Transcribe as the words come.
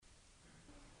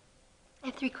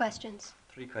have 3 questions.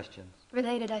 3 questions.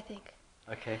 Related, I think.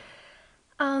 Okay.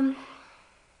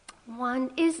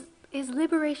 One, is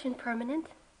liberation permanent?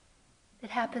 It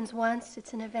happens once,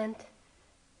 it's an event.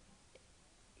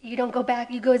 You don't go back,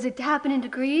 does it happen in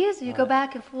degrees? You go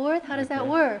back and forth? How does that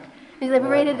work? You're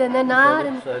liberated and then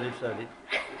not? Slowly.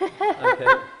 Okay.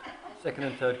 Second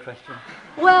and third question.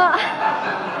 Well...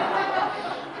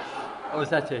 Oh, is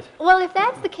that it? Well, if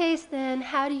that's the case, then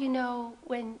how do you know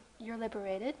when you're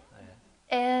liberated? Oh,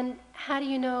 yeah. And how do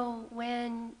you know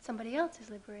when somebody else is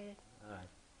liberated? All right.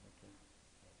 Okay.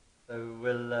 So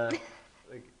we'll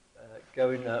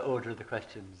go in order of the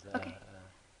questions. Okay.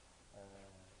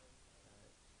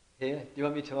 Here, do you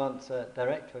want me to answer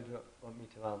direct, or do you want me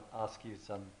to ask you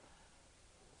some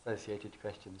associated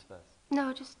questions first?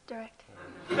 No, just direct.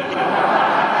 All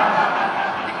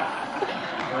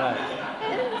right.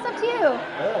 It's up to you.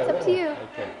 It's up to you.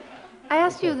 Okay. I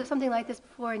asked you something like this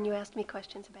before, and you asked me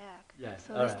questions back. Yeah.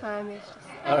 So this time it's just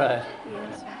all right. the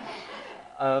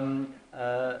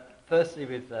answer. Firstly,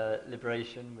 with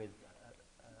liberation, with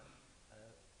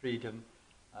freedom,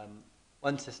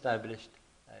 once established,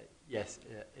 yes,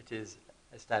 it is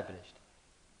established.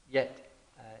 Yet,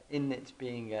 in its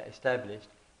being established,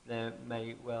 there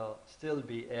may well still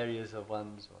be areas of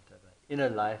one's inner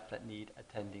life that need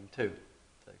attending to.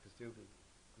 So it could still be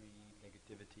greed,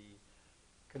 negativity,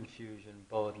 confusion,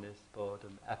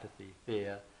 boredom, apathy,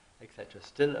 fear, etc.,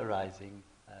 still arising,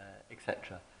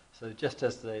 etc. So just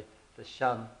as the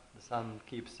sun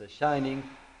keeps shining,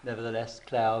 nevertheless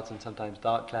clouds, and sometimes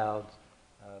dark clouds,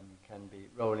 can be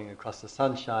rolling across the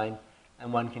sunshine,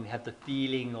 and one can have the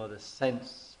feeling or the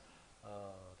sense,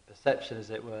 the perception, as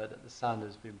it were, that the sun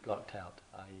has been blocked out,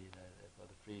 i.e.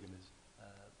 the freedom is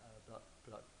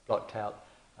blocked out,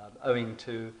 owing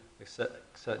to a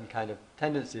certain kind of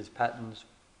tendencies, patterns,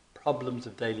 problems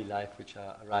of daily life which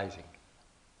are arising.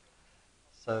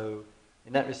 So,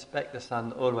 in that respect, the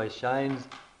sun always shines,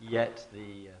 yet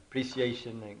the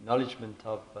appreciation and acknowledgement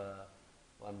of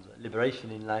one's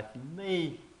liberation in life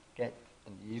may get,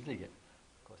 and usually get,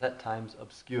 of course, at times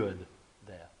obscured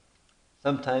there.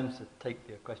 Sometimes, to take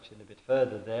the question a bit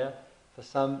further there, for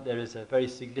some there is a very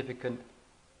significant,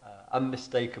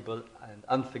 unmistakable and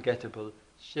unforgettable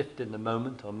shift in the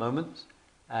moment or moments,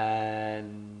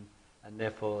 and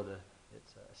therefore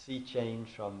it's a sea change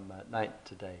from night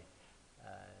to day.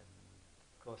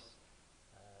 Of course,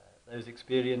 those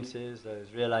experiences,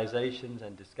 those realizations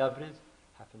and discoveries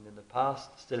happened in the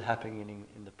past, still happening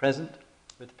in the present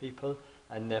with people,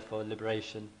 and therefore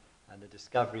liberation and the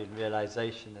discovery and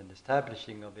realization and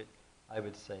establishing of it, I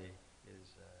would say,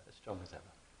 is as strong as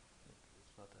ever.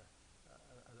 It's not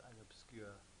an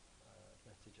obscure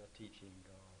message or teaching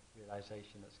or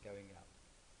realization that's going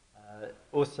out.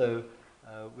 Also,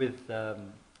 with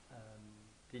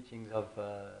teachings of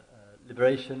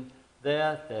liberation,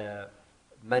 their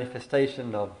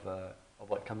manifestation of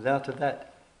what comes out of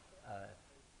that,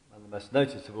 one of the most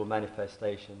noticeable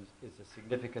manifestations is a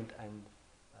significant and,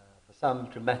 for some,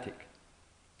 dramatic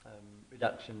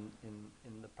reduction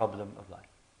in the problem of life.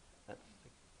 That's the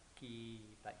key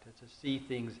factor. To see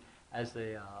things as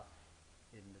they are,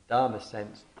 in the Dharma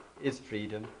sense, is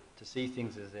freedom. To see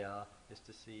things as they are is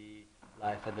to see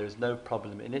life, and there is no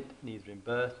problem in it, neither in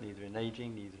birth, neither in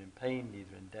aging, neither in pain,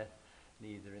 neither in death,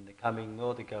 neither in the coming,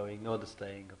 nor the going, nor the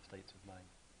staying of states of mind.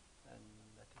 And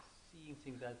that is seeing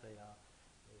things as they are.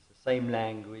 It's the same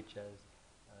language as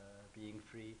being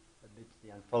free amidst the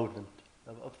unfoldment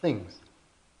of things.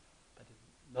 But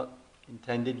it's not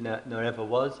intended, nor ever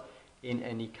was, in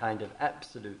any kind of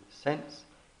absolute sense,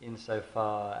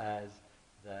 insofar as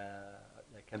there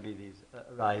can be these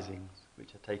arisings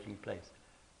which are taking place.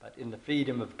 But in the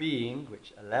freedom of being,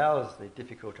 which allows the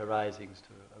difficult arisings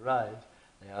to arise,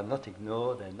 they are not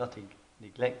ignored, they're not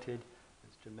neglected.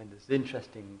 There's tremendous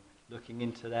interest in looking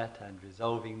into that and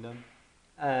resolving them.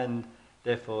 And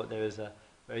therefore there is a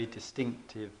very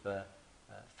distinctive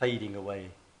fading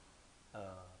away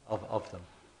of them.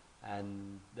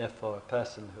 And therefore a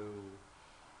person who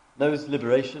knows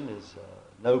liberation is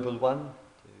a noble one,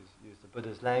 to use the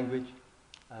Buddha's language,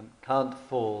 can't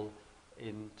fall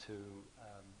into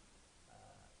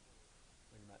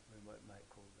what we might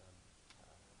call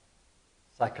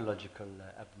psychological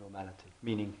abnormality,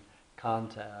 meaning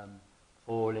can't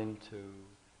fall into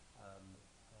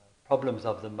problems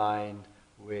of the mind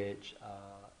which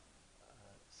are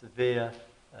severe,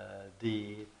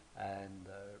 deep, and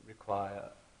require,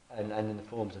 and in the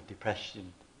forms of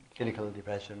depression, clinical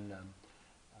depression,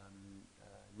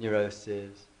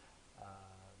 neuroses,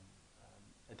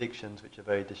 addictions which are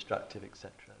very destructive,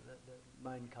 etc. The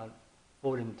mind can't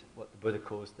fall into what the Buddha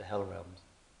calls the hell realms.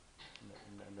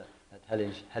 And that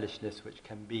hellishness which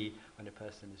can be when a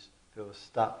person feels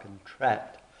stuck and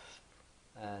trapped,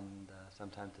 and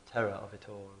sometimes the terror of it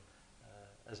all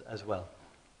as well.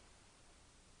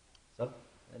 So,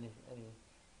 any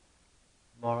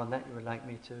more on that you would like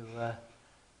me to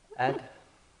add?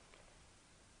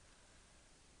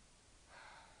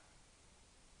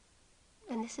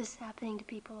 And this is happening to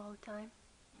people all the time?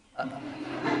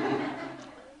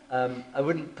 I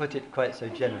wouldn't put it quite so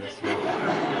generously.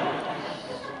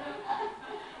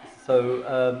 So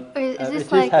Is this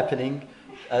it like is happening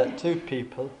to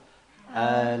people,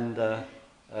 and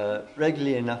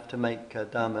regularly enough to make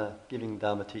giving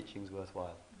Dharma teachings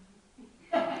worthwhile.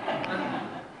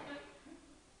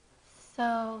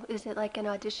 So, is it like an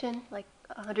audition? Like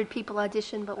 100 people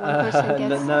audition, but one person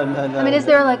gets... No. I mean, is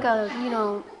there like a,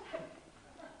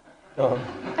 No,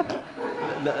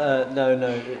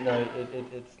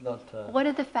 it's not. What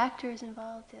are the factors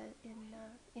involved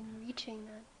in reaching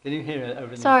that? Can you hear it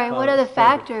over the Sorry, what are the phone?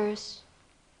 factors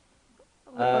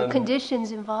or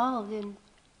conditions involved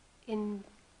in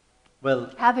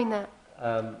having that?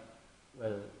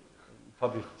 Well,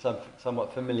 probably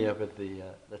somewhat familiar with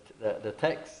the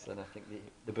texts, and I think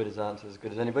the Buddha's answer is as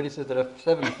good as anybody. Says there are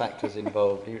 7 factors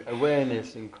involved: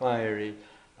 awareness, inquiry,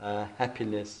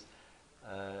 happiness,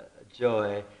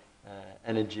 joy,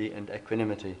 energy, and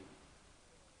equanimity.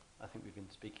 I think we've been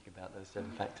speaking about those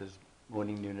 7 factors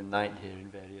morning, noon, and night here in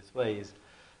various ways.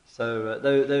 So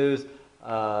those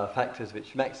are factors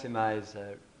which maximize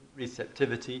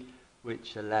receptivity,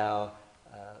 which allow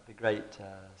the great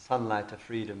sunlight of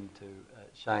freedom to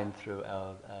shine through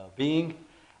our being,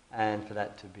 and for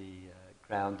that to be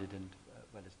grounded and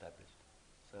well established.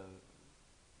 So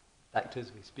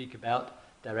factors we speak about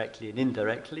directly and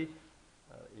indirectly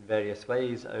in various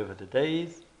ways over the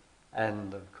days,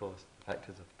 and of course the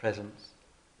factors of presence,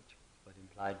 which is what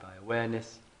implied by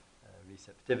awareness,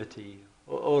 receptivity,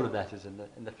 all of that is in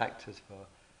the factors for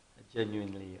a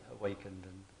genuinely awakened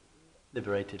and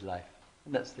liberated life.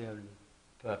 And that's the only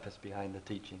purpose behind the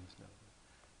teachings.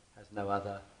 Has no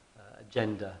other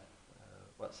agenda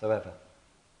whatsoever.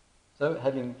 So,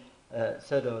 having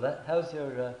said all that, how's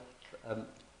your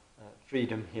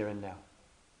freedom here and now?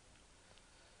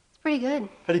 It's pretty good.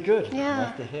 Pretty good. Yeah.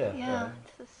 Nice to hear. Yeah.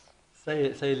 Say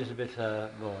a little bit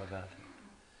more about it.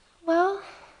 Well,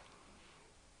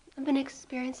 I've been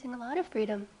experiencing a lot of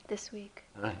freedom this week.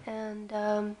 Right. And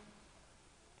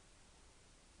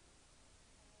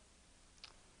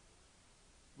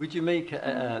would you make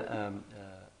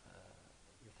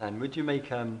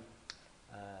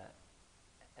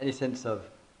any sense of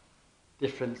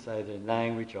difference either in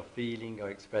language or feeling or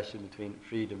expression between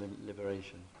freedom and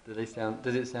liberation? Does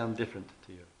it sound different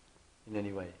to you in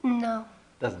any way? No.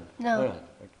 Doesn't? No. All right.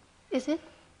 Okay. Is it?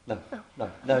 No. Oh.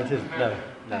 No, it isn't. No.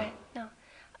 Right. No.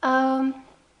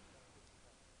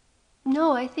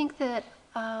 No, I think that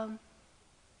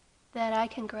that I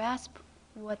can grasp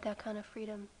what that kind of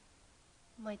freedom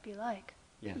might be like.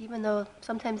 Yeah. Even though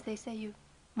sometimes they say your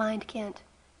mind can't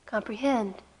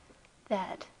comprehend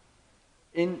that.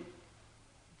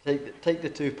 Take the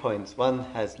 2 points. One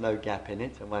has no gap in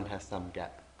it, and one has some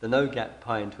gap. The no gap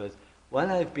point was, while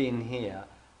I've been here,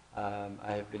 I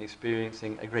have been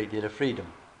experiencing a great deal of freedom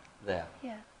there.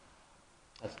 Yeah.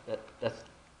 That's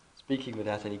speaking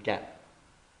without any gap.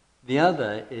 The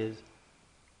other is,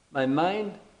 my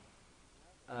mind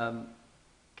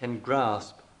can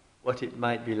grasp what it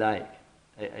might be like,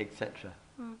 etc.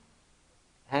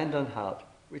 Hand on heart,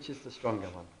 which is the stronger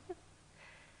one?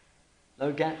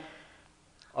 No gap,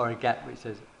 or a gap which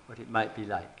says what it might be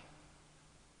like?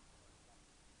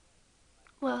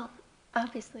 Well,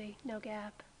 obviously, no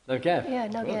gap. No gap? Yeah,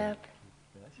 no Good. gap.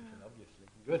 Yes, obviously.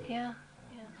 Good. Yeah.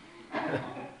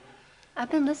 I've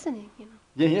been listening,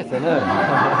 Yes, I know.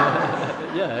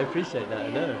 Yeah, I appreciate that. I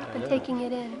know. I've been taking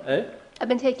it in. Eh? I've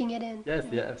been taking it in. Yes,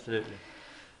 yeah, absolutely.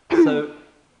 So,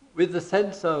 with the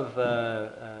sense of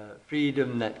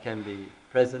freedom that can be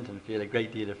present and feel a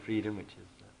great deal of freedom, which is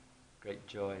the great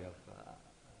joy of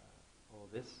all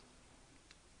this,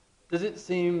 does it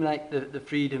seem like the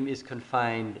freedom is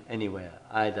confined anywhere,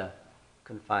 either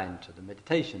confined to the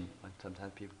meditation, and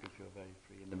sometimes people can feel very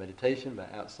free in the meditation, but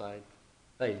outside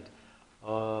fade,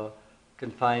 or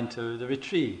confined to the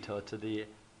retreat, or to the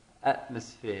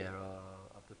atmosphere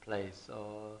of the place,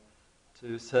 or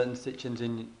to certain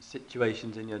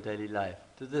situations in your daily life?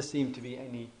 Does there seem to be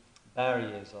any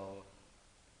barriers or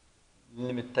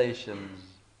limitations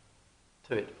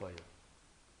to it for you?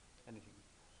 Anything?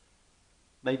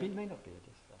 Maybe, may not be.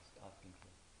 Just asking.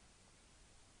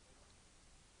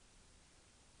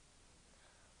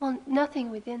 Well,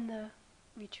 nothing within the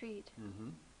retreat. Mm-hmm.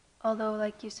 Although,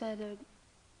 like you said,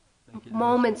 Make it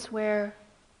moments where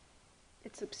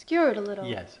it's obscured a little.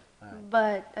 Yes. Right.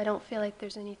 But I don't feel like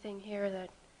there's anything here that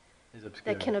Is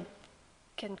obscure.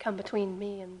 can come between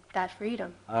me and that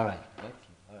freedom. All right. Excellent.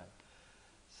 All right.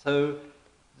 So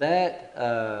that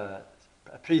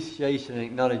appreciation and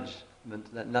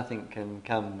acknowledgement that nothing can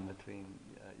come between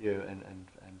you and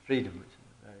freedom, which is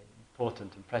a very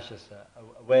important and precious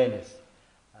awareness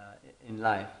in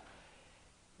life.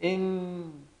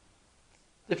 In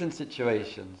different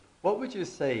situations, what would you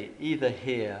say, either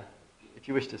here, if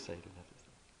you wish to say, don't have to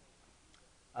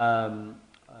say,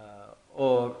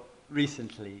 or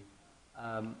recently,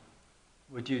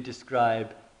 would you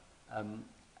describe,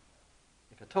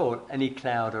 if at all, any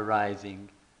cloud arising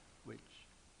which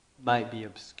might be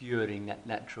obscuring that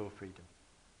natural freedom?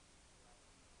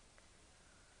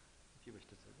 If you wish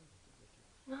to say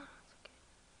that. No, it's okay.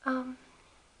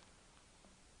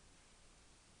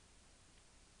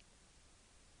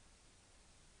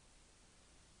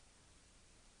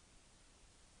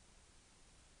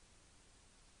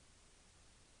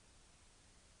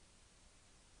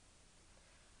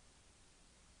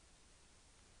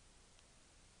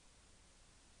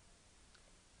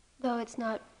 Though it's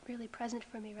not really present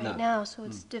for me right now, so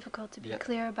it's difficult to be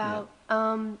clear about.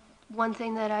 One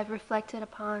thing that I've reflected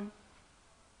upon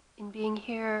in being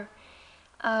here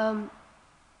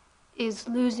is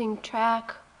losing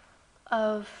track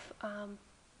of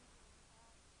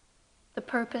the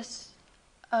purpose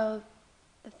of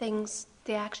the things,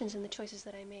 the actions and the choices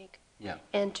that I make. Yeah.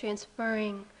 And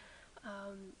transferring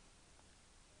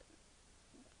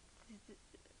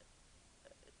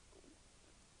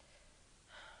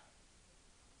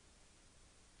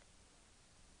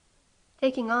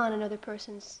taking on another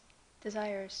person's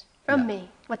desires from me,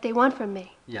 what they want from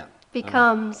me,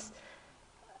 becomes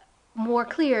more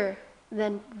clear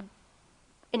than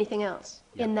anything else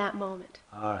in that moment.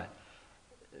 All right.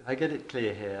 If I get it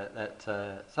clear here,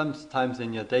 that sometimes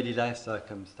in your daily life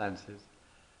circumstances,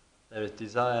 there is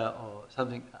desire or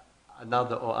something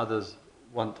another or others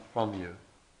want from you,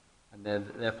 and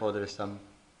therefore there is some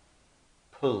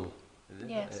pull. Is it?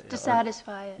 Yes, to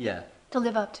satisfy it. Yeah. To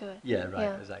live up to it. Yeah,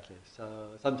 right, exactly.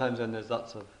 So sometimes when there's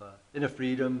lots of inner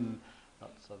freedom,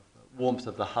 lots of warmth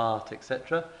of the heart,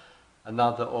 etc.,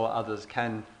 another or others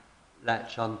can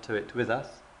latch onto it with us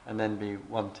and then be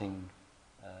wanting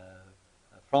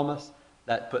from us.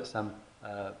 That puts some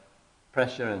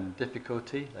pressure and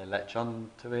difficulty. They latch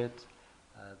onto it.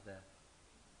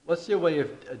 What's your way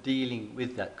of dealing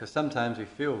with that? Because sometimes we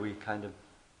feel we kind of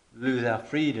lose our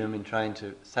freedom in trying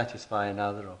to satisfy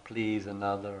another or please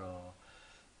another or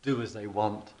do as they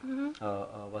want,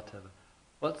 or whatever.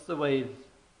 What's the way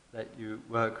that you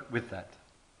work with that?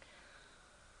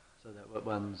 So that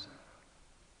one's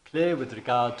clear with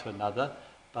regard to another,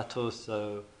 but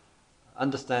also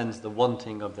understands the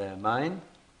wanting of their mind,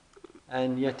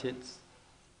 and yet it's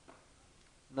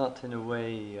not in a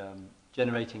way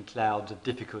generating clouds of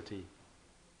difficulty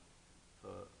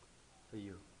for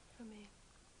you. For me.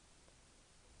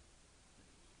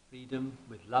 Freedom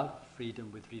with love,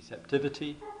 freedom with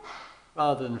receptivity,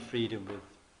 rather than freedom with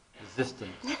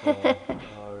resistance or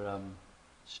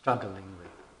struggling with.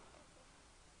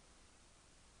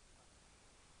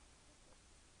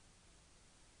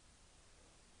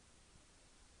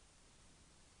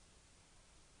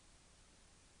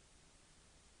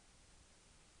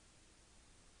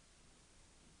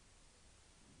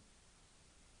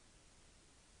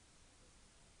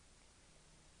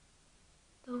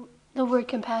 The word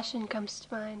compassion comes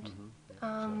to mind.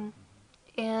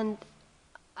 And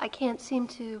I can't seem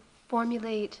to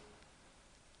formulate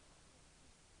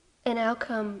an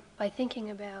outcome by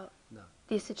thinking about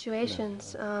these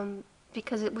situations,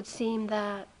 because it would seem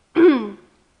that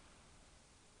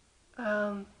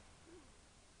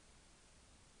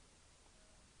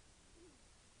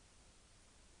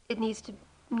it needs to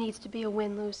be a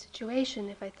win-lose situation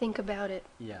if I think about it.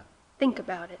 Think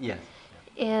about it. Yes.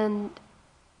 And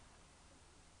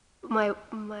my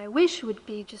wish would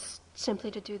be just simply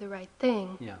to do the right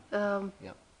thing.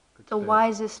 The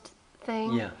wisest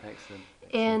thing. Yeah, excellent.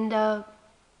 And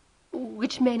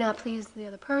which may not please the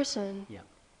other person.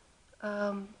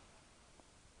 But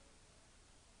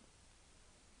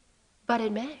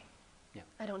it may.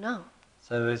 I don't know.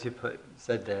 So as you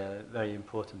said there, very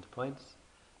important points.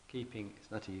 It's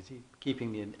not easy,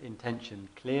 keeping the intention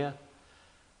clear,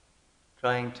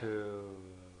 trying to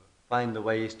find the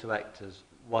ways to act as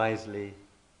wisely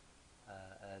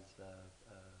as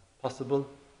possible,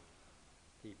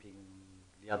 keeping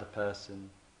the other person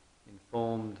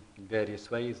informed in various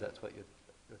ways. That's what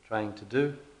you're trying to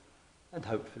do, and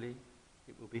hopefully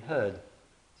it will be heard.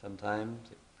 Sometimes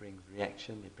it brings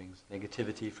reaction, it brings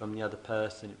negativity from the other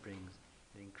person, it brings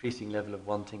an increasing level of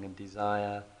wanting and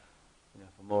desire,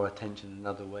 for more attention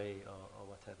another way or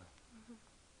whatever.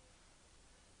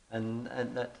 Mm-hmm.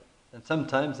 And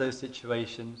sometimes those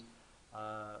situations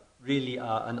really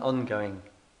are an ongoing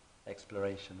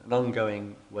exploration, an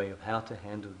ongoing way of how to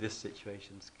handle this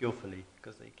situation skillfully,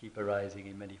 because they keep arising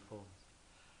in many forms.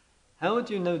 How would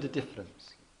you know the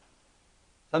difference?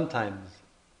 Sometimes,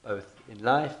 both in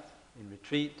life, in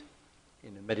retreat,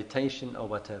 in a meditation or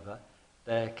whatever,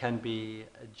 there can be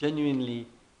a genuinely,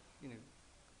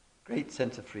 great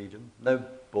sense of freedom, no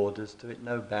borders to it,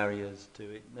 no barriers to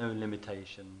it, no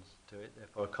limitations to it,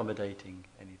 therefore accommodating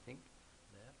anything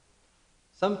there.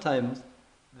 Sometimes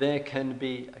there can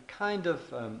be a kind of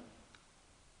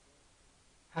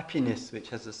happiness which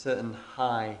has a certain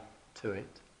high to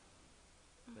it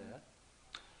there.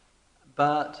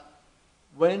 But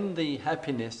when the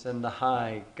happiness and the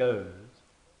high goes,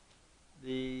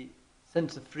 the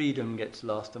sense of freedom gets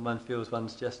lost and one feels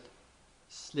one's just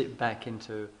slipped back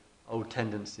into old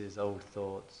tendencies, old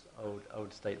thoughts,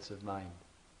 old states of mind.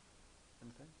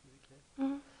 Understand? Is it clear?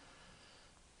 Mm-hmm.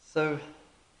 So,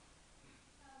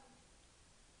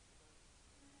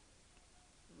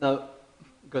 now,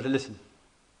 you've got to listen.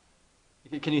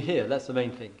 Can you hear? That's the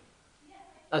main thing.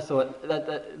 That's all.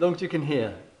 As long as you can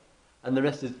hear. And the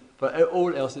rest is, for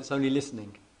all else, it's only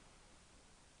listening.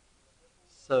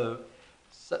 So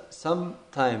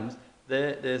sometimes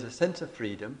there's a sense of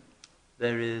freedom,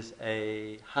 there is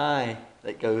a high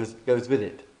that goes with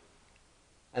it.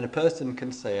 And a person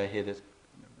can say, I hear this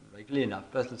regularly enough,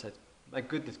 a person says, my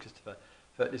goodness, Christopher,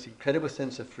 I felt this incredible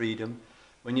sense of freedom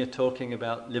when you're talking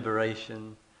about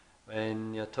liberation,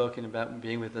 when you're talking about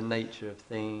being with the nature of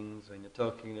things, when you're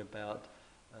talking about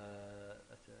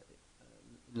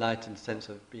enlightened sense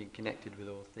of being connected with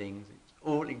all things. It's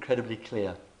all incredibly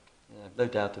clear. No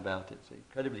doubt about it. It's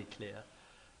incredibly clear.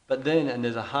 But then, and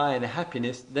there's a high and a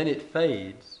happiness, then it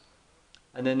fades.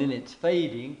 And then in its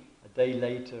fading, a day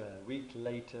later, a week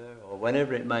later, or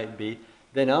whenever it might be,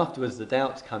 then afterwards the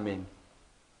doubts come in.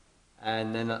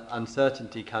 And then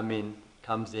uncertainty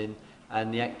comes in,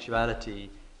 and the actuality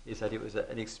is that it was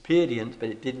an experience, but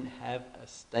it didn't have a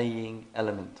staying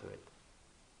element to it.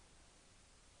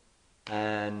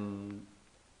 And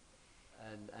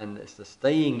it's the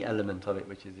staying element of it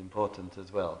which is important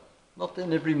as well. Not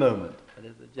in every moment, but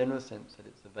in the general sense that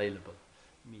it's available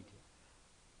immediately.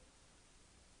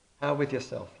 How with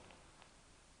yourself?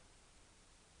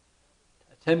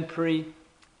 A temporary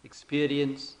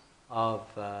experience of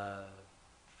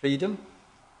freedom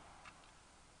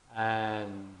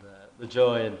and the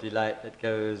joy and delight that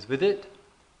goes with it,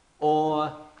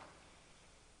 or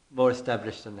more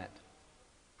established than that?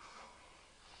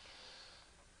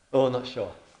 Or not sure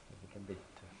if it can be.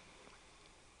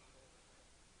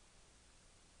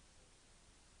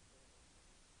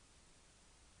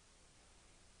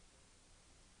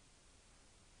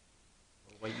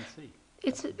 We'll wait and see.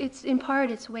 It's in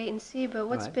part it's wait and see, but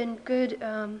what's been good,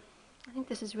 I think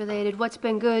this is related, what's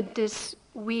been good this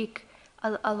week,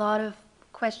 a lot of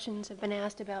questions have been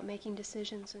asked about making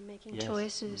decisions and making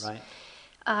choices.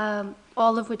 Right.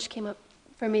 All of which came up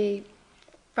for me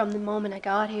from the moment I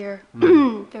got here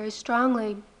very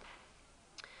strongly.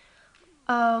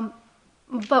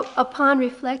 But upon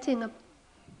reflecting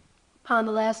upon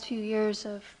the last few years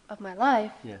of my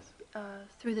life,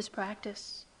 through this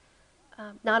practice,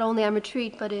 not only on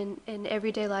retreat, but in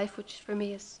everyday life, which for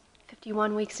me is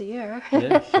 51 weeks a year.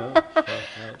 Yeah, sure.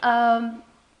 Right.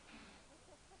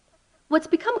 What's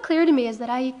become clear to me is that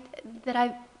I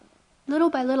little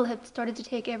by little have started to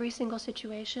take every single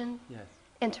situation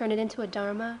and turn it into a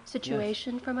dharma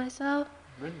situation for myself.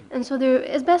 Brilliant. And so there,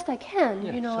 as best I can,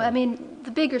 Sure. I mean,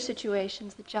 the bigger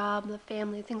situations, the job, the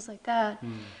family, things like that.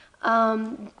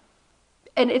 And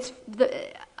it's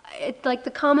like the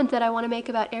comment that I want to make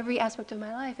about every aspect of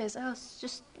my life is,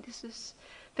 this has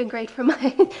been great for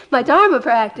my dharma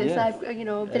practice. Yes.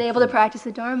 I've been able to practice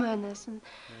the dharma in this, and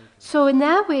so in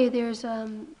that way, there's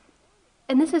and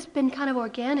this has been kind of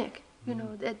organic.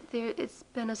 That it's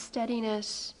been a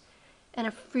steadiness and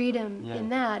a freedom in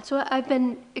that. So I've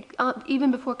been,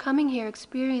 even before coming here,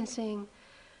 experiencing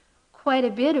quite a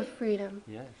bit of freedom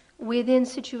within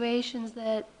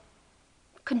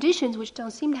conditions which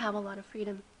don't seem to have a lot of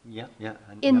freedom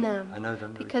in them. I know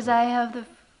them. Because I have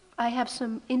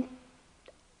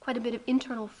quite a bit of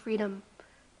internal freedom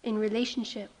in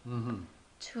relationship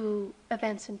to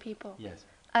events and people. Yes.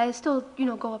 I still,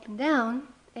 go up and down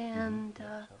and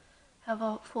have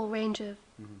a full range of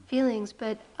feelings,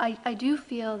 but I do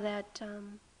feel that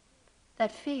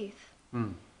that faith,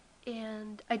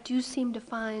 and I do seem to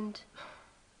find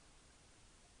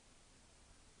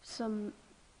some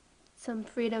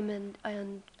freedom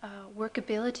and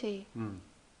workability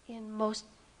in most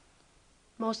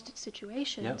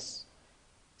situations. Yep.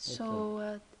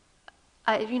 So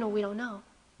we don't know.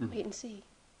 Wait and see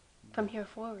from here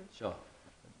forward. Sure.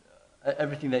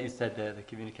 Everything that you said there, the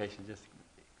communication, just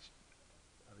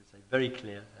I would say very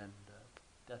clear, and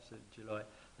that's a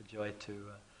joy to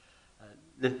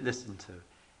listen to,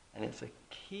 and it's a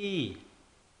key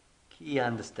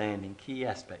understanding, key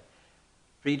aspect.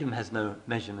 Freedom has no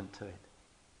measurement to it.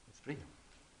 It's freedom.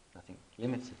 Nothing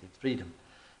limits it. It's freedom,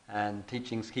 and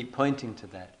teachings keep pointing to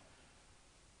that.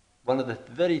 One of the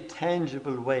very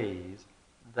tangible ways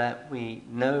that we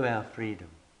know our freedom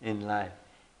in life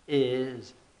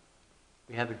is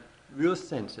we have a real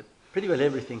sense that pretty well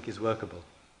everything is workable.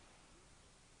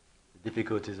 The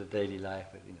difficulties of daily life,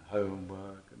 home,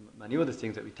 work, money, all the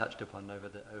things that we touched upon over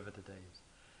the days,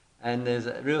 and there's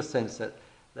a real sense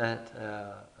that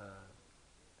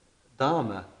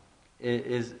Dharma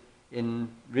is in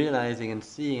realizing and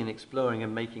seeing and exploring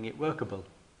and making it workable,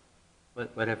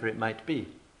 whatever it might be.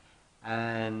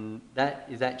 And that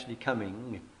is actually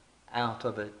coming out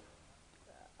of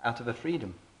a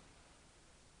freedom.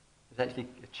 It's actually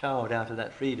a child out of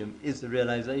that freedom is the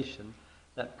realization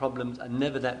that problems are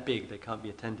never that big they can't be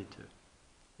attended to.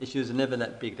 Issues are never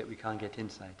that big that we can't get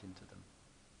insight into them.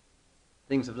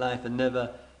 Things of life are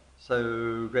never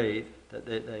so great that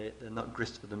they're not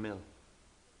grist for the mill.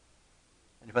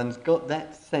 And if one's got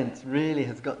that sense, really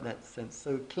has got that sense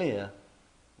so clear,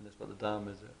 and that's what the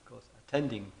Dharma is, of course,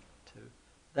 attending to,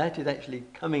 that is actually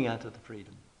coming out of the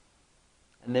freedom.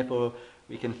 And therefore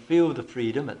we can feel the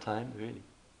freedom at times, really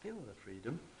feel the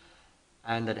freedom,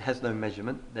 and that it has no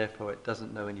measurement, therefore it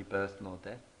doesn't know any birth nor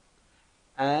death.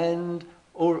 And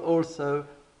also,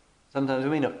 sometimes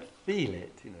we may not feel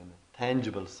it, in a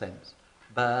tangible sense,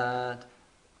 but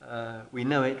we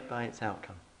know it by its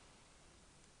outcome.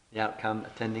 The outcome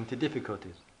attending to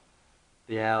difficulties.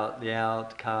 The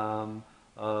outcome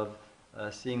of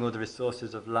seeing all the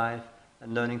resources of life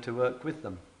and learning to work with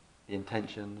them. The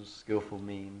intentions, skillful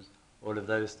means, all of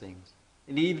those things.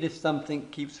 And even if something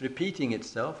keeps repeating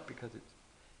itself because it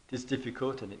is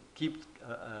difficult and it keeps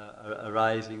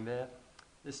arising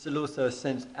there's still also a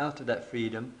sense out of that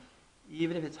freedom,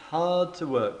 even if it's hard to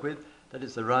work with, that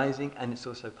it's arising and it's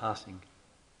also passing.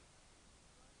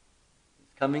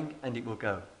 It's coming and it will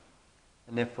go.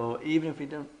 And therefore, even if we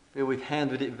don't feel we've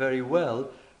handled it very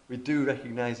well, we do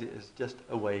recognize it as just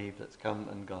a wave that's come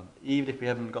and gone. Even if we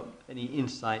haven't got any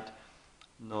insight,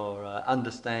 nor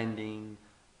understanding,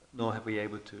 nor have we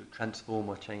able to transform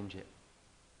or change it.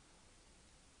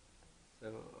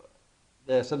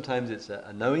 So, sometimes it's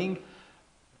a knowing,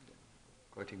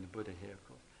 quoting the Buddha here, of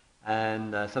course,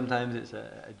 and sometimes it's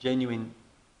a genuine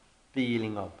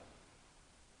feeling of.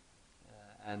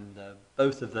 And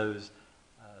both of those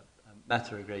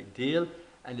matter a great deal,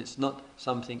 and it's not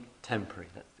something temporary.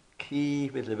 That's the key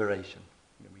with liberation.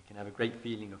 We can have a great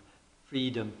feeling of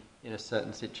freedom in a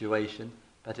certain situation,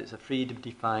 but it's a freedom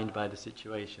defined by the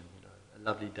situation. A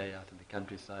lovely day out in the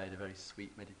countryside, a very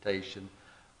sweet meditation,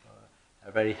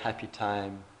 a very happy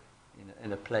time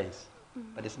in a place.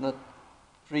 Mm-hmm. But it's not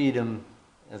freedom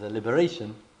as a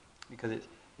liberation, because it's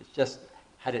just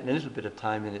had it in a little bit of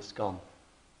time and it's gone.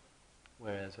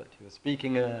 Whereas what you were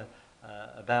speaking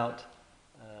about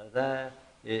there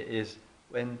is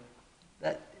when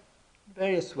that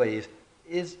various ways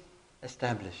is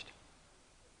established.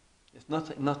 It's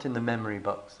not in the memory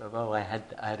box of I had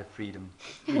a freedom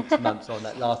weeks, months on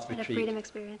that last retreat. A freedom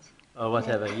experience. Or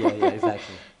whatever. Yeah,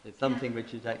 exactly. It's something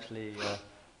which is actually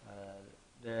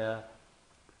there.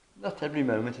 Not every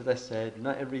moment, as I said,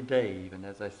 not every day, even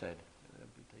as I said.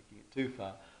 I'd be taking it too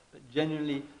far, but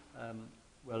generally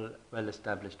well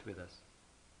established with us.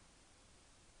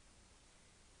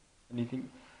 Anything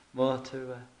more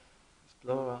to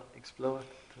explore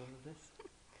through all of this?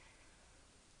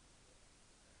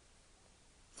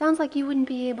 Sounds like you wouldn't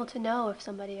be able to know if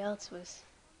somebody else was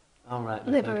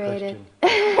liberated.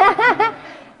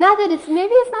 Not that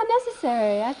maybe it's not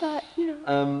necessary. I thought,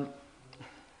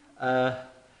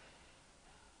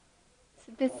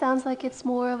 it sounds like it's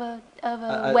more of a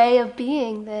way of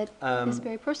being that is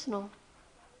very personal.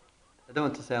 I don't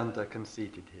want to sound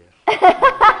conceited here,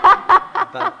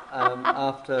 but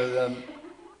after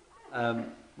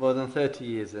more than 30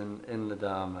 years in the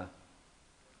Dharma,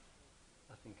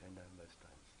 I think I know most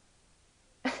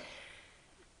times.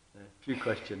 A few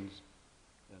questions,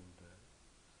 and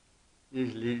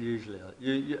usually,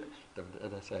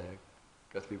 as I say,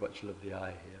 I've got to be watchful of the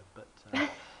eye here, but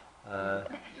Well,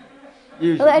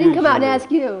 I didn't come out and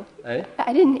ask you. Eh?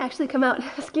 I didn't actually come out and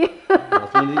ask you.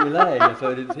 That's when you lay,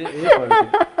 so it's here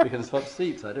we can swap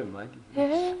seats, I don't mind.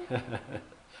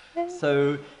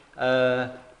 So,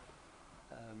 but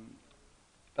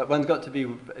one's got to be,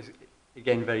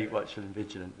 again, very watchful and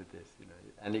vigilant with this,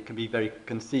 and it can be very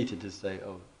conceited to say,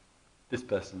 oh, this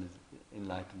person is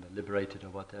enlightened or liberated or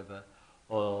whatever,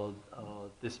 or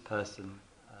this person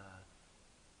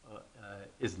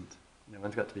isn't.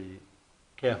 One's got to be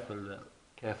careful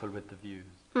with the views.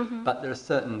 Mm-hmm. But there are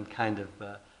certain kind of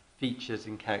features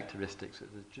and characteristics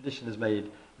that the tradition has made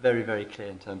very, very clear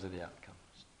in terms of the outcome.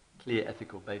 Clear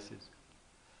ethical basis.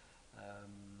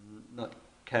 Not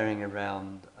carrying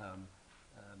around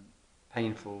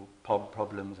painful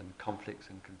problems and conflicts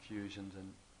and confusions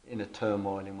and inner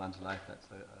turmoil in one's life. That's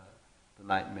the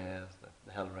nightmares,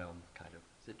 the hell realm kind of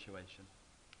situation.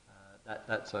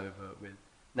 That's over with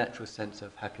natural sense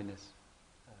of happiness,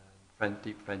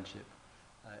 deep friendship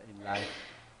in life,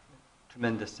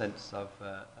 tremendous sense of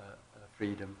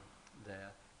freedom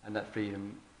there, and that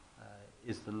freedom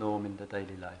is the norm in the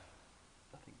daily life.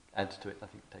 Nothing adds to it,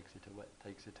 nothing takes it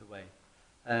away.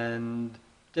 And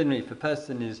generally, if a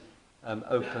person is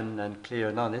open and clear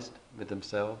and honest with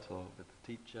themselves or with the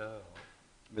teacher or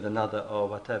with another or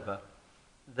whatever,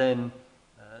 then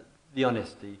the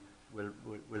honesty will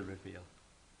reveal.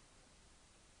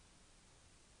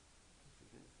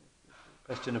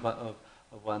 Question of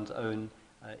one's own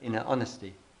inner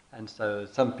honesty. And so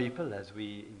some people, as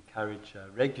we encourage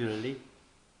regularly,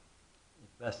 if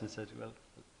a person says, well,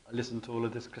 I listened to all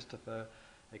of this, Christopher,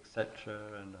 etc.,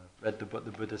 and I've read what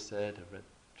the Buddha said, I've read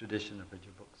tradition, I've read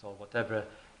your books, or whatever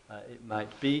it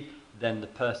might be, then the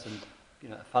person's,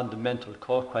 a fundamental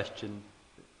core question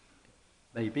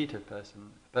may be to a person.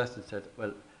 The person says,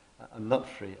 well, I'm not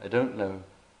free, I don't know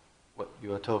what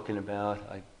you are talking about,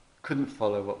 I couldn't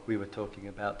follow what we were talking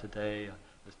about today,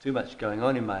 there's too much going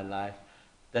on in my life,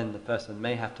 then the person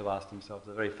may have to ask themselves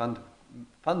a very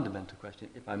fundamental question: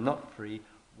 if I'm not free,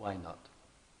 why not?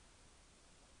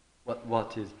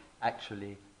 What is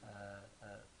actually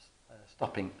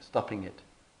stopping it?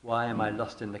 Why am I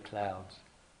lost in the clouds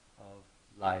of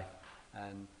life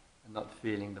and not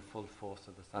feeling the full force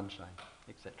of the sunshine,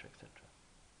 etc., etc.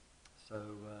 So,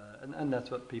 and that's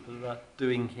what people are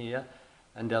doing here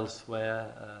and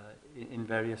elsewhere in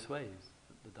various ways.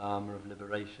 The Dharma of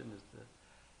liberation is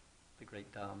the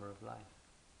great Dharma of life.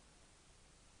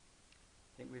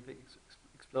 I think we've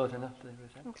explored enough there,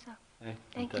 Ruth? I think so. Yeah,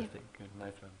 Thank fantastic. you. Good.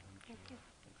 Nice one. Thank you.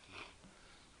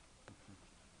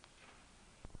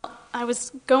 I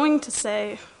was going to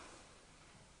say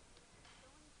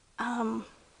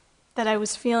that I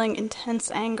was feeling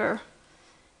intense anger,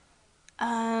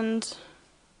 and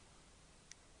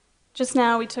just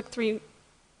now we took a few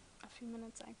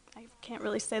minutes. I can't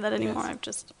really say that anymore. Yes. I've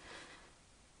just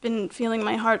been feeling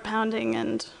my heart pounding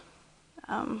and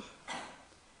all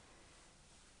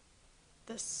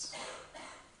these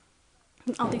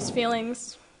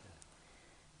feelings.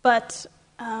 But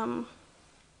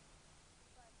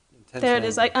there it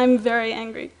is. I'm very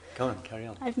angry. Go on, carry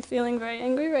on. I'm feeling very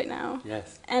angry right now.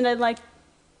 Yes. And I'd like...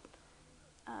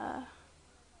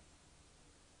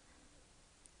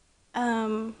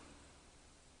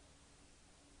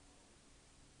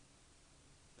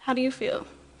 how do you feel?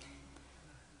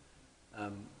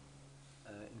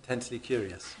 Intensely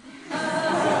curious.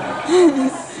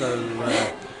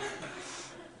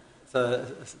 So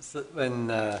when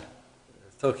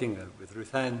talking with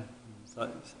Ruth Ann,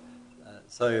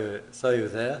 so you're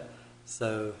there.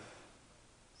 So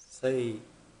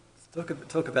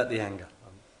talk about the anger.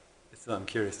 It's what I'm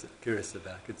curious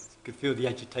about. I could feel the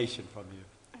agitation from you.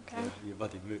 Okay. Your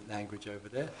body language over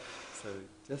there. So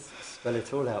just spell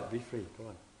it all out. Be free. Go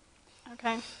on.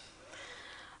 Okay.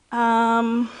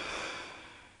 I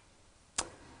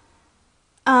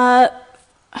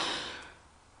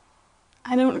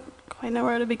don't quite know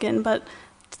where to begin, but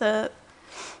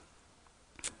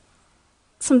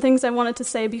some things I wanted to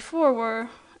say before were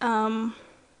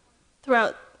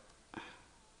throughout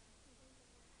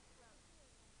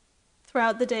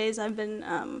the days I've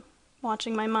been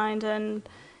watching my mind, and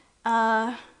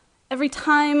every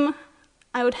time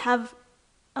I would have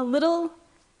a little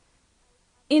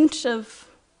inch of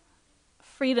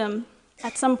freedom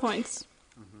at some points,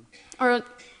 or a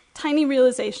tiny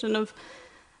realization of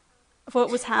what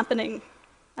was happening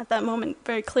at that moment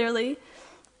very clearly,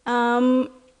 I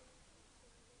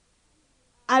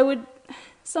would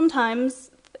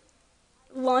sometimes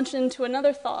launch into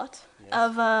another thought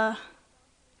of,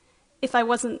 if I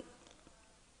wasn't,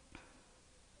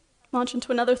 launch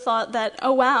into another thought that,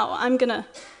 oh wow, I'm going to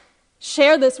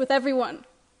share this with everyone.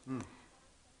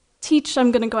 teach.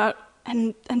 I'm going to go out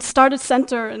and start a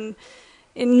center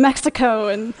in Mexico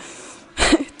and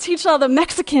teach all the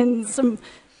Mexicans some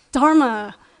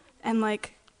Dharma and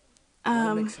like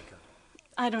Mexico.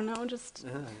 I don't know, just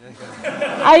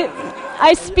Okay.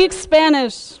 I speak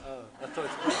Spanish. Oh,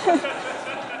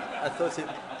 I thought it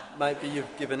might be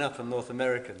you've given up on North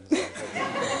Americans.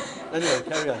 Anyway,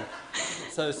 carry on.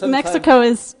 So sometimes Mexico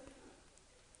is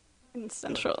in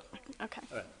Central. Okay.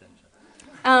 All right, then,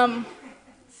 sure. Um,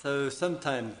 So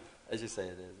sometimes, as you say,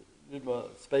 there's a bit more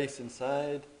space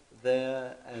inside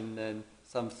there, and then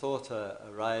some thought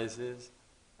arises,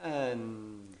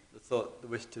 and the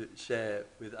wish to share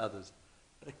with others.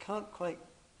 But I can't quite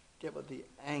get what the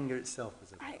anger itself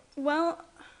is about.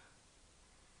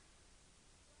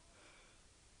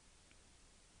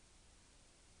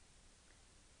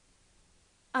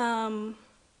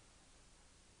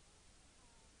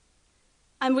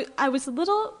 I was a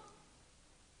little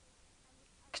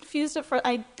confused at first.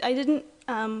 I didn't,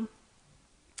 when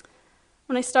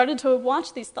I started to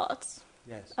watch these thoughts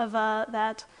Yes. of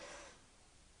that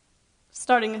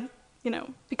starting,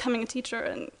 becoming a teacher,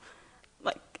 and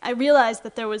like I realized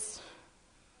that there was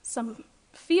some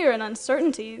fear and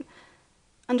uncertainty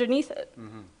underneath it,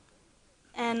 Mm-hmm.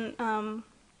 and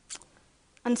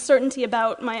uncertainty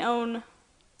about my own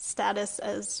status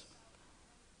as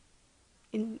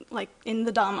in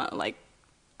the Dhamma. Like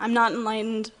I'm not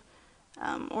enlightened,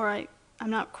 or I'm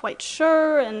not quite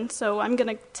sure, and so I'm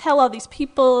going to tell all these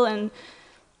people, and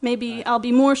maybe Right. I'll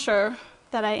be more sure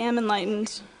that I am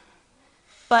enlightened,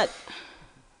 but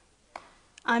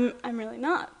I'm really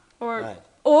not, Right.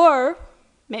 or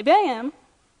maybe I am.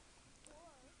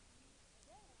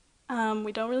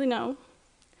 We don't really know.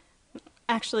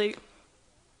 Actually,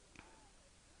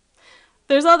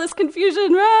 there's all this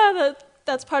confusion.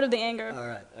 That's part of the anger. All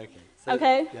right, okay. So,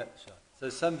 Okay. Yep, sure. So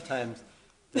sometimes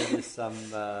there is some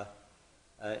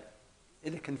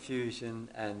inner confusion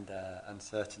and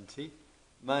uncertainty.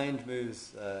 Mind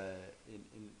moves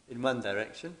in one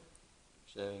direction,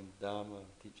 sharing Dharma,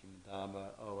 teaching Dharma,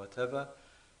 or whatever.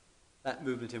 That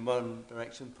movement in one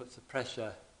direction puts the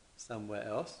pressure somewhere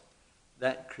else.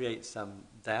 That creates some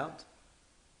doubt.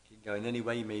 Keep going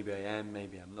anyway, maybe I am,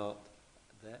 maybe I'm not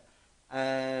there.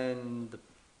 And the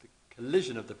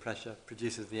collision of the pressure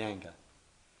produces the anger.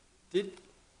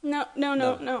 No.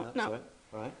 Sorry.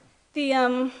 All right.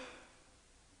 The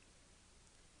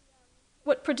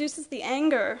what produces the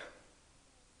anger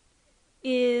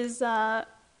is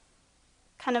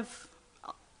kind of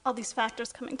all these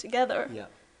factors coming together. Yeah.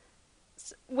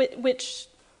 Which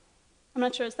I'm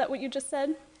not sure. Is that what you just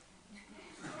said?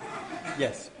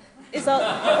 Yes. Is all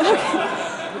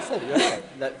okay. You said it, you're right.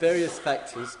 That various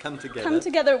factors come together. Come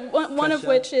together. One of Pressure.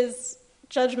 which is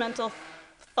judgmental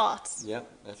thoughts. Yeah,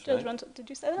 that's right. Judgmental. Did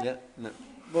you say that? Yeah, no,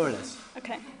 more or less.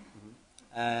 Okay.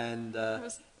 And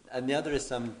the other is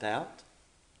some doubt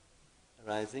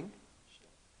arising.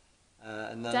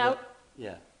 Another, Doubt?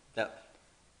 Yeah, doubt.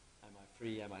 Am I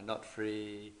free? Am I not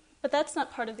free? But that's not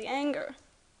part of the anger,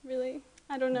 really.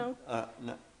 I don't know.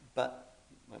 No, but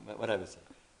what I would say,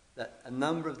 that a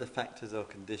number of the factors or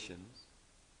conditions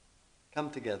come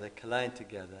together, collide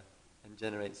together, and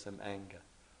generate some anger.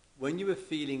 When you were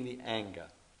feeling the anger,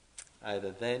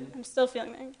 either then I'm still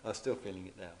feeling the anger. or still feeling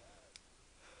it now,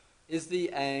 is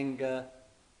the anger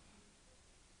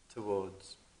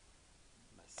towards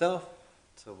myself,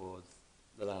 towards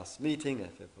the last meeting,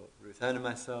 if I thought Ruth Ann and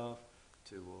myself,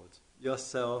 towards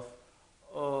yourself,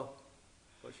 or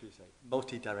what should we say,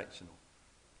 multi-directional?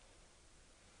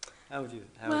 How would you?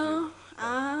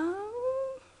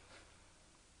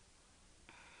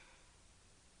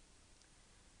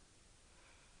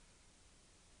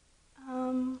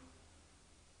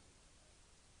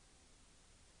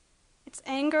 It's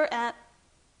anger at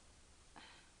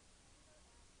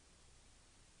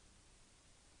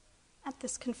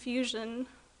this confusion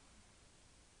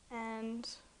and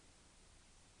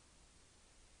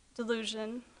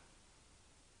delusion.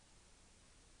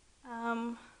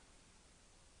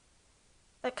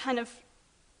 That kind of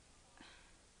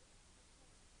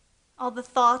all the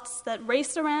thoughts that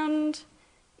race around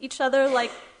each other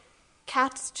like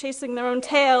cats chasing their own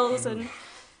tails, and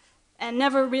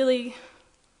never really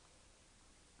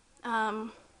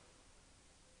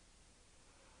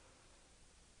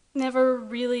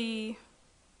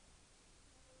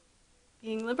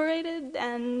being liberated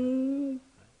and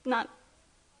not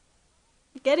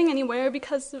getting anywhere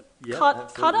because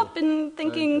caught up in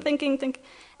thinking,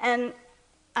 and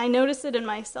I notice it in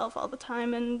myself all the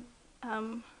time, and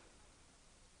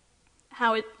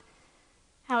how it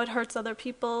hurts other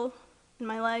people in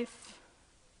my life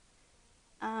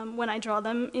when I draw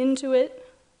them into it,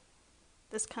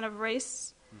 this kind of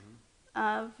race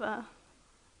of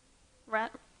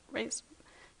rat race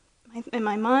in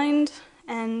my mind,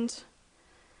 and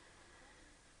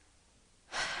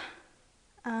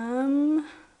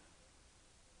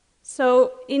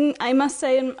so I must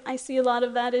say, I see a lot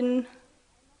of that in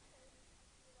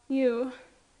you,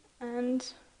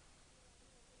 and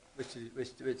which do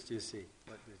you see?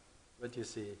 What do you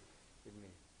see in me?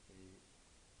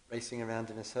 Racing around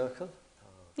in a circle?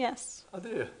 yes. Oh, do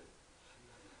you?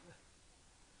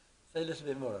 Say a little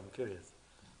bit more, I'm curious.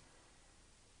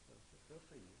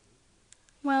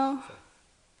 Well,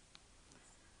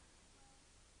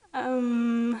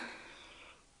 I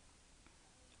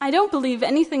don't believe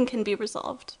anything can be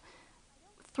resolved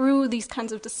through these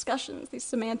kinds of discussions, these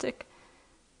semantic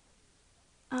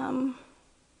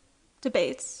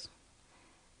debates.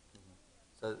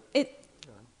 So,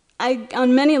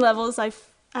 on many levels, I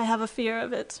have a fear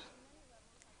of it.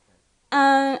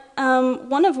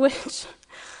 One of which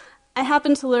I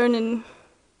happened to learn in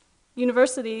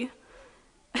university,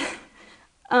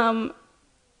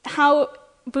 how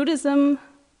Buddhism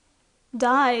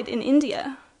died in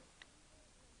India.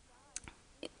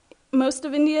 Most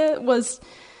of India was,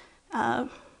 a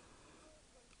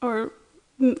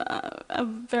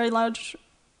very large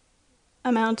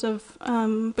amount of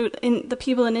the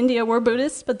people in India were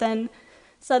Buddhists, but then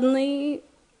suddenly,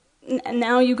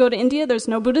 now you go to India, there's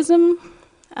no Buddhism.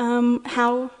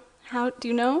 How do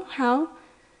you know how?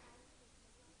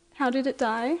 How did it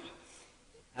die?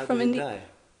 How from did it India? die?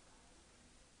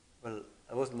 Well,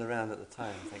 I wasn't around at the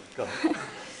time, thank God.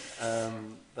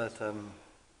 But I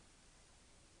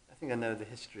think I know the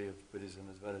history of Buddhism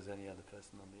as well as any other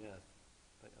person on the earth.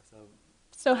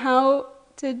 So how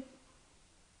did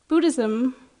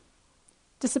Buddhism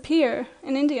disappear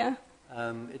in India?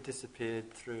 It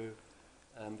disappeared through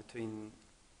between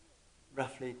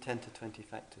roughly 10 to 20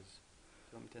 factors.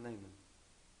 Do you want me to name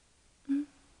them?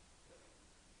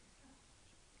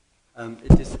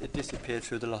 It disappeared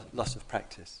through the loss of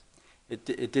practice.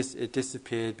 It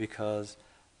disappeared because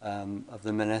of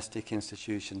the monastic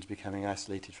institutions becoming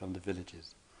isolated from the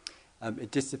villages.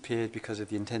 It disappeared because of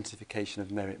the intensification of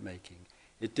merit making.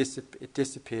 It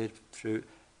disappeared through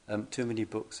too many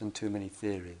books and too many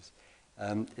theories.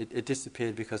 It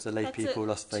disappeared because the lay people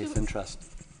lost faith and trust.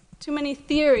 Too many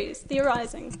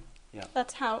theorizing. Yeah.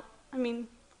 That's how, and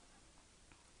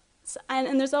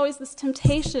there's always this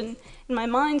temptation in my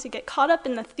mind to get caught up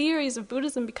in the theories of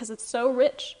Buddhism because it's so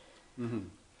rich. Mm-hmm.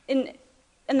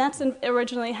 And that's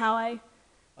originally how I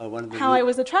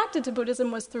was attracted to Buddhism,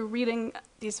 was through reading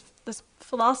this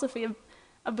philosophy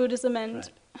of Buddhism. And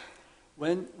right.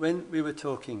 When we were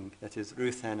talking, that is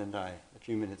Ruth Ann and I, a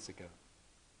few minutes ago,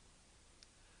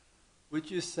 would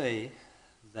you say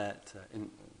that, in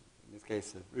this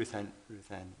case of Ruth Ann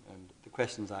and the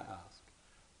questions I asked,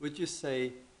 would you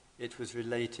say it was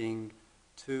relating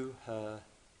to her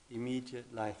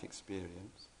immediate life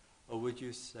experience, or would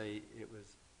you say it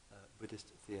was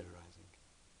Buddhist theorizing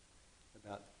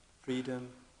about freedom,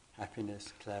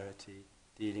 happiness, clarity,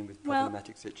 dealing with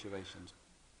problematic situations?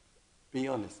 Be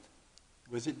honest.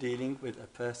 Was it dealing with a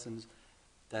person's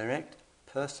direct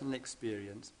personal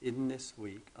experience in this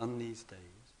week, on these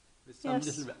days, with some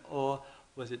little bit, or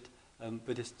was it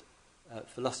Buddhist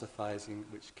philosophizing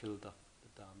which killed off the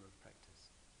Dharma of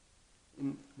practice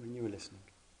when you were listening?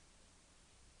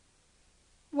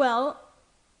 Well,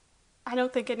 I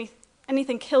don't think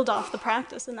anything killed off the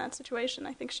practice in that situation.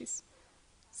 I think she's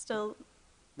still...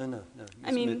 No.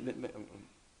 I mean...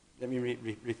 Let me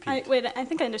repeat. I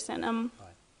think I understand. Right.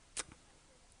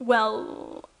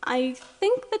 Well, I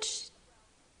think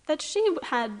that she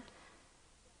had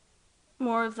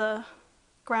more of the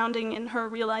grounding in her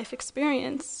real-life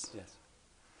experience. Yes.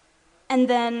 And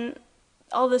then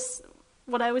all this,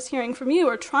 what I was hearing from you,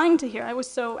 or trying to hear, I was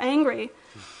so angry.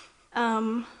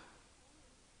 When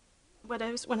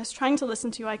I was trying to listen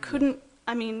to you, I couldn't,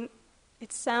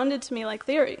 it sounded to me like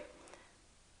theory.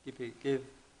 I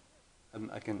may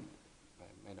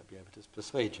not be able to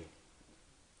persuade you.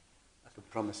 I can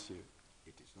promise you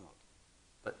it is not.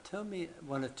 But tell me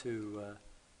one or two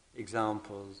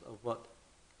examples of what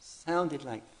sounded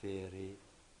like theory,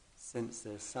 since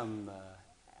there's some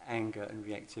anger and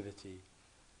reactivity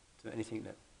to anything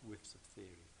that whiffs of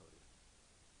theory for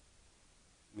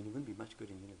you. It wouldn't be much good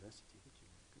in university, would you?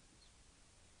 My goodness.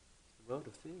 It's the world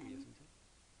of theory, isn't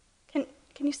it?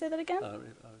 Can you say that again?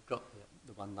 I've got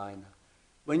the one-liner.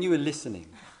 When you were listening,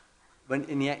 when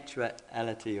in the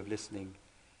actuality of listening,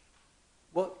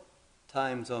 what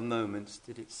times or moments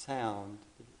did it sound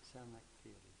like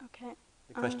theory? Okay.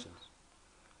 The questions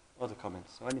or the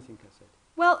comments or anything I said.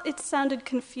 Well, it sounded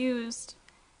confused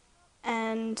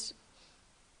and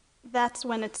that's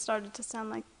when it started to sound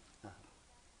like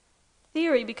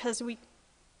theory, because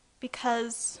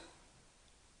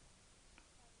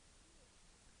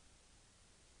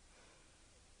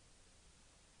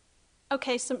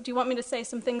okay, so do you want me to say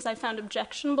some things I found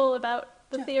objectionable about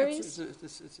the theories?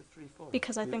 It's a free form.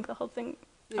 Because I think the whole thing...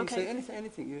 Yeah, okay. you can say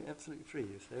anything. You're absolutely free.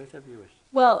 You say whatever you wish.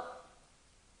 Well,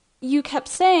 you kept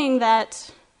saying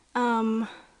that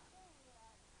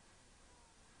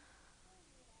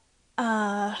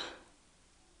I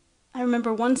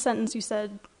remember one sentence you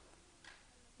said,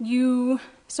 you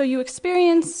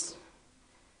experience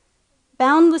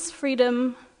boundless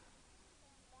freedom,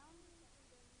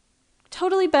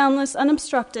 totally boundless,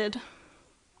 unobstructed,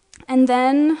 and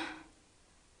then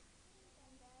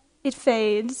it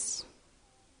fades,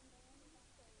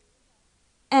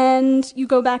 and you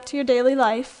go back to your daily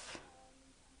life,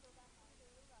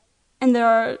 and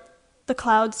the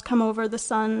clouds come over the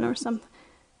sun or something,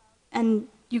 and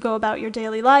you go about your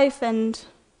daily life,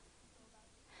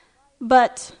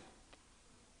 but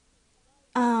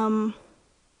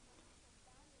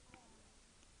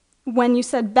when you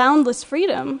said boundless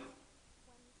freedom,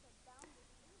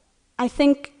 I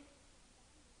think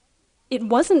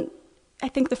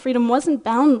the freedom wasn't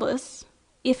boundless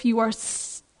if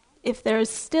there is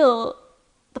still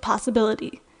the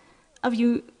possibility of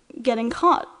you getting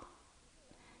caught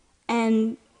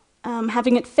and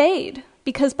having it fade.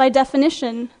 Because by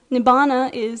definition, nibbana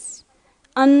is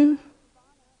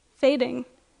unfading,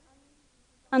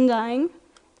 undying,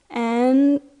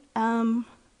 and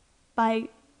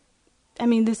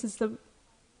this is the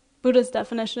Buddha's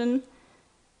definition.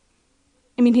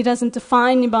 I mean, he doesn't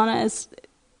define nibbana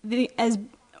as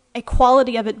a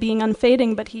quality of it being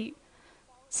unfading, but he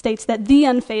states that the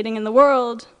unfading in the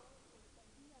world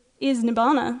is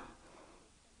nibbana.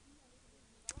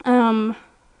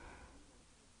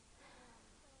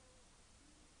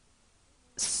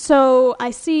 So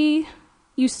I see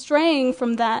you straying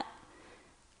from that.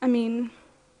 I mean,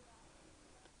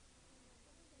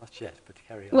 not yet, but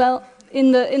carry on. Well,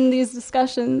 in these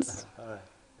discussions. All right.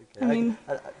 Okay.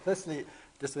 Firstly,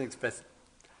 just to express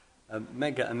a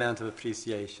mega amount of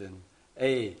appreciation.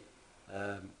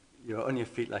 You're on your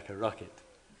feet like a rocket,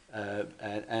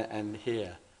 and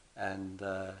here, and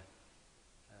to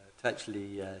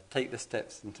actually take the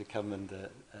steps and to come and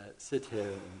sit here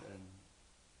and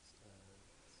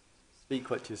speak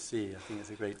what you see. I think it's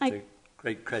a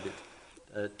great credit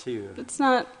to you. It's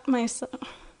not myself.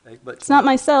 But it's not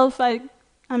myself. I'm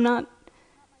not.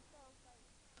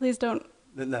 Please don't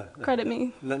no. credit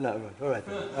me. No. All right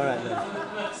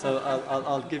then. So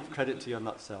I'll give credit to your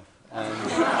not self.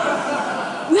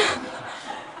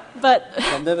 But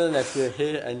nevertheless, you're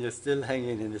here and you're still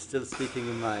hanging and you're still speaking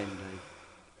in mind.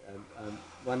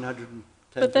 110%.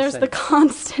 But there's the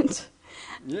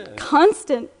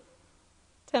constant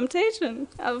temptation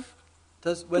of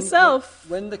the self.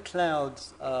 When the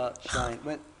clouds shine,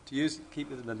 keep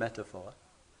with the metaphor,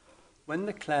 when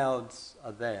the clouds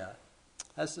are there,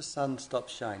 has the sun stopped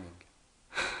shining?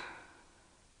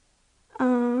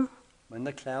 When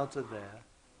the clouds are there,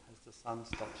 has the sun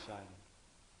stopped shining?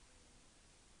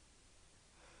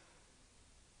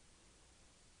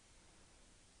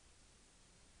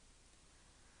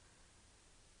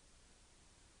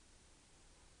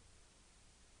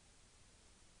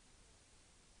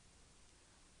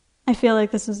 I feel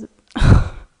like this is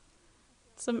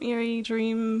some eerie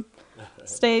dream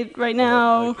state right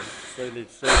now. Okay.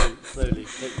 Slowly.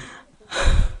 Take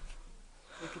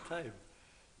your time.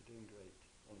 You're doing great,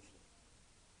 honestly.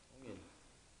 Hang in.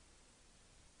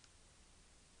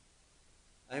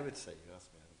 I would say, you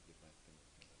asked me, I would give my opinion.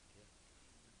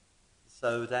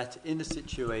 So that in a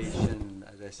situation,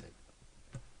 as I say,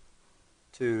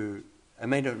 I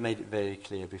may not have made it very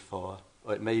clear before,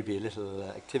 or it may be a little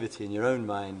activity in your own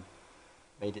mind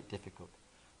made it difficult.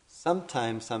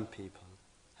 Sometimes some people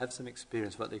have some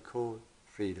experience, what they call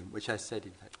freedom, which I said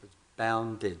in fact was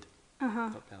bounded,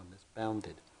 not boundless,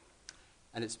 bounded.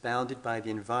 And it's bounded by the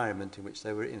environment in which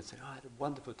they were in. Say, I had a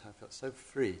wonderful time, felt so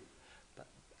free.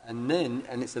 And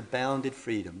it's a bounded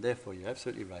freedom. Therefore, you're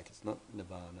absolutely right, it's not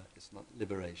nirvana, it's not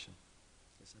liberation.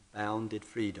 It's a bounded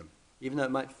freedom, even though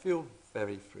it might feel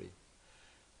very free.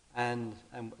 And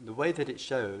the way that it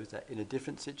shows that in a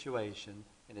different situation,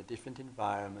 in a different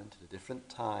environment, at a different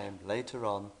time, later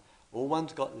on, all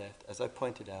one's got left, as I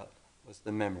pointed out, was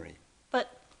the memory.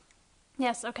 But,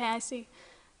 yes, okay, I see.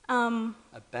 Let me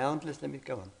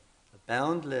go on. A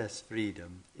boundless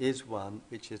freedom is one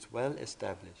which is well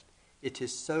established. It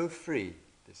is so free,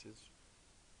 this is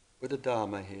with the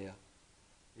Dharma here,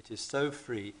 it is so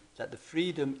free that the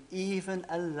freedom even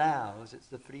allows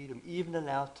the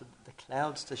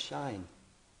clouds to shine.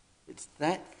 It's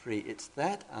that free, it's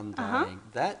that undying,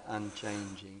 that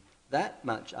unchanging, that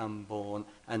much unborn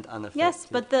and unaffected. Yes,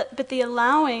 but the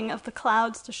allowing of the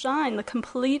clouds to shine, the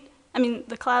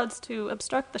clouds to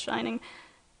obstruct the shining,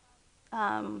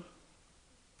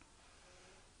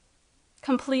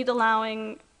 complete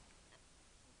allowing,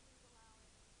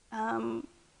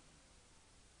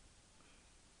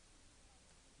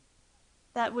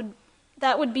 that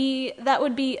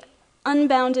would be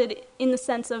unbounded in the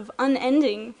sense of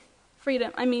unending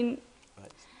freedom. I mean,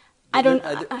 Right. I don't.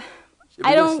 I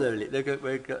Go don't. slowly.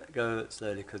 We'll go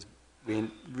slowly because we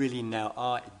really now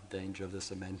are in danger of the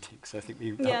semantics. I think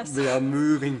Yes. we are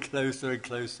moving closer and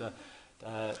closer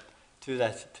to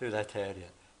that area.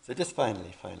 So just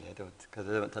finally, because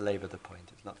I don't want to labour the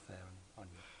point. It's not fair on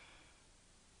you.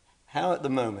 How at the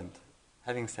moment,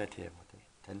 having sat here,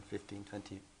 10, 15,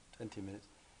 20 minutes,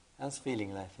 how's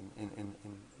feeling life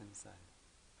inside?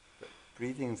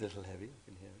 Breathing's a little heavy. I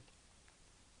can hear it.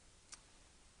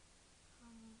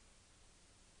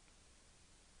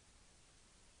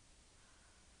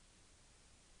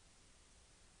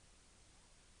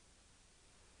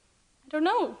 I don't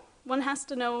know. One has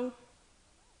to know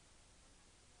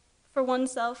for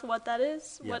oneself what that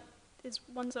is, Yeah. what is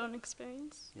one's own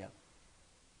experience. Yeah.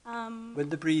 Um, When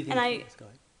the breathing and is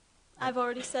going. I've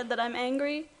already said that I'm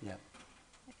angry. Yeah.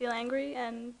 I feel angry,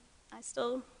 and I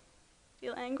still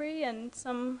feel angry, and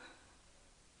some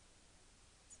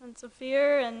sense of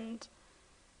fear, and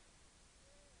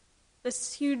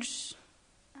this huge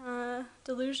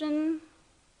delusion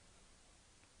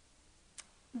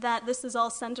that this is all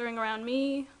centering around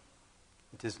me.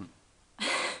 It isn't.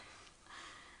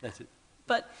 That's it.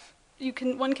 But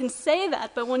one can say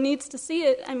that, but one needs to see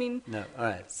it. I mean, No, all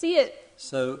right. see it.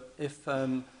 So if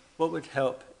what would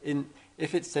help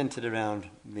if it's centered around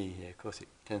me here, of course it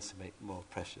tends to make more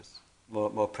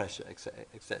pressure,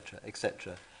 etc.,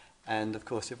 etc. And of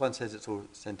course, if one says it's all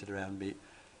centered around me,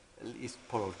 at least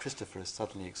poor old Christopher is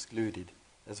suddenly excluded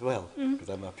as well, because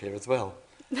I'm up here as well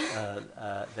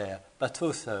there. But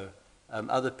also,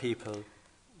 other people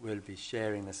will be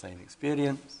sharing the same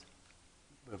experience,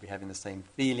 will be having the same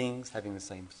feelings, having the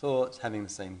same thoughts, having the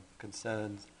same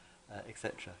concerns,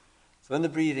 etc. So when the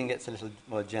breathing gets a little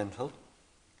more gentle,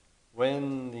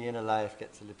 when the inner life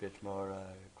gets a little bit more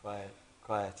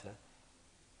quieter,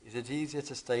 is it easier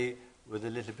to stay with a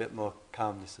little bit more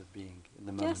calmness of being in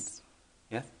the moment? Yes.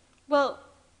 Yeah? Well,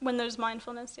 when there's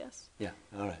mindfulness, yes. Yeah,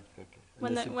 all right, okay.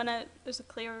 There's a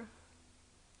clear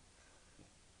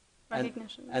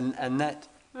recognition. And that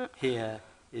here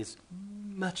is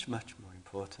much, much more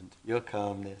important, your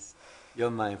calmness,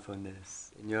 your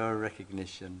mindfulness, and your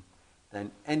recognition,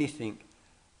 than anything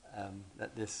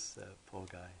that this poor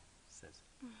guy says.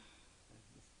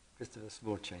 Christopher,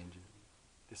 small change,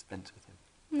 dispense with him.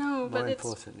 No, but More it's...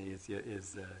 importantly is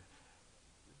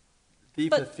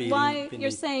deeper But feeling. why beneath.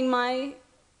 you're saying my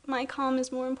calm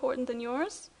is more important than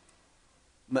yours?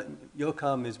 Your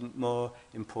calm is more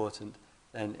important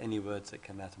than any words that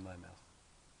come out of my mouth.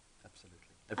 Absolutely.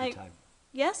 Every time.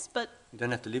 Yes, but... You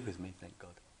don't have to live with me, thank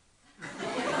God.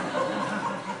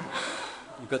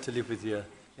 You've got to live with your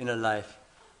inner life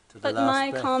to the But last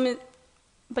my breath. calm is...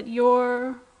 But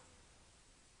your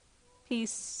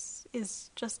peace is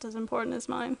just as important as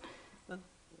mine.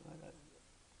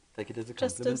 Take it as a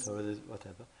Just compliment as- or as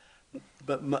whatever.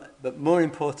 But more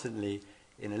importantly,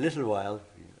 in a little while,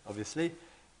 obviously,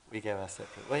 we go our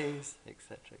separate ways,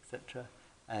 etc., etc.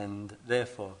 And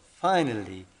therefore,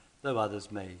 finally, though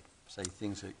others may say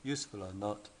things are useful or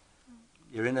not,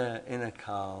 your inner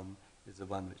calm is the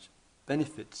one which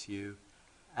benefits you,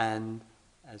 and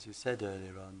as you said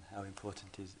earlier on, how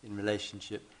important it is in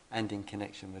relationship and in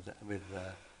connection with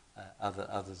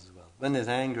others as well. When there's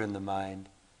anger in the mind,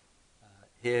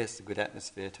 here's a good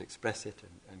atmosphere to express it,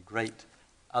 and great.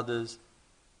 Others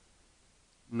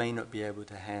may not be able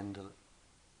to handle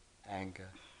anger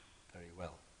very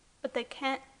well. But they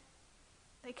can't.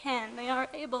 They can. They are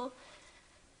able.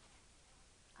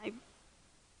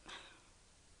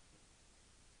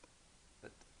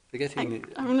 But forgetting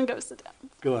I'm going to go sit down.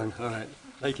 Go on, all right.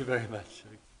 Thank you very much.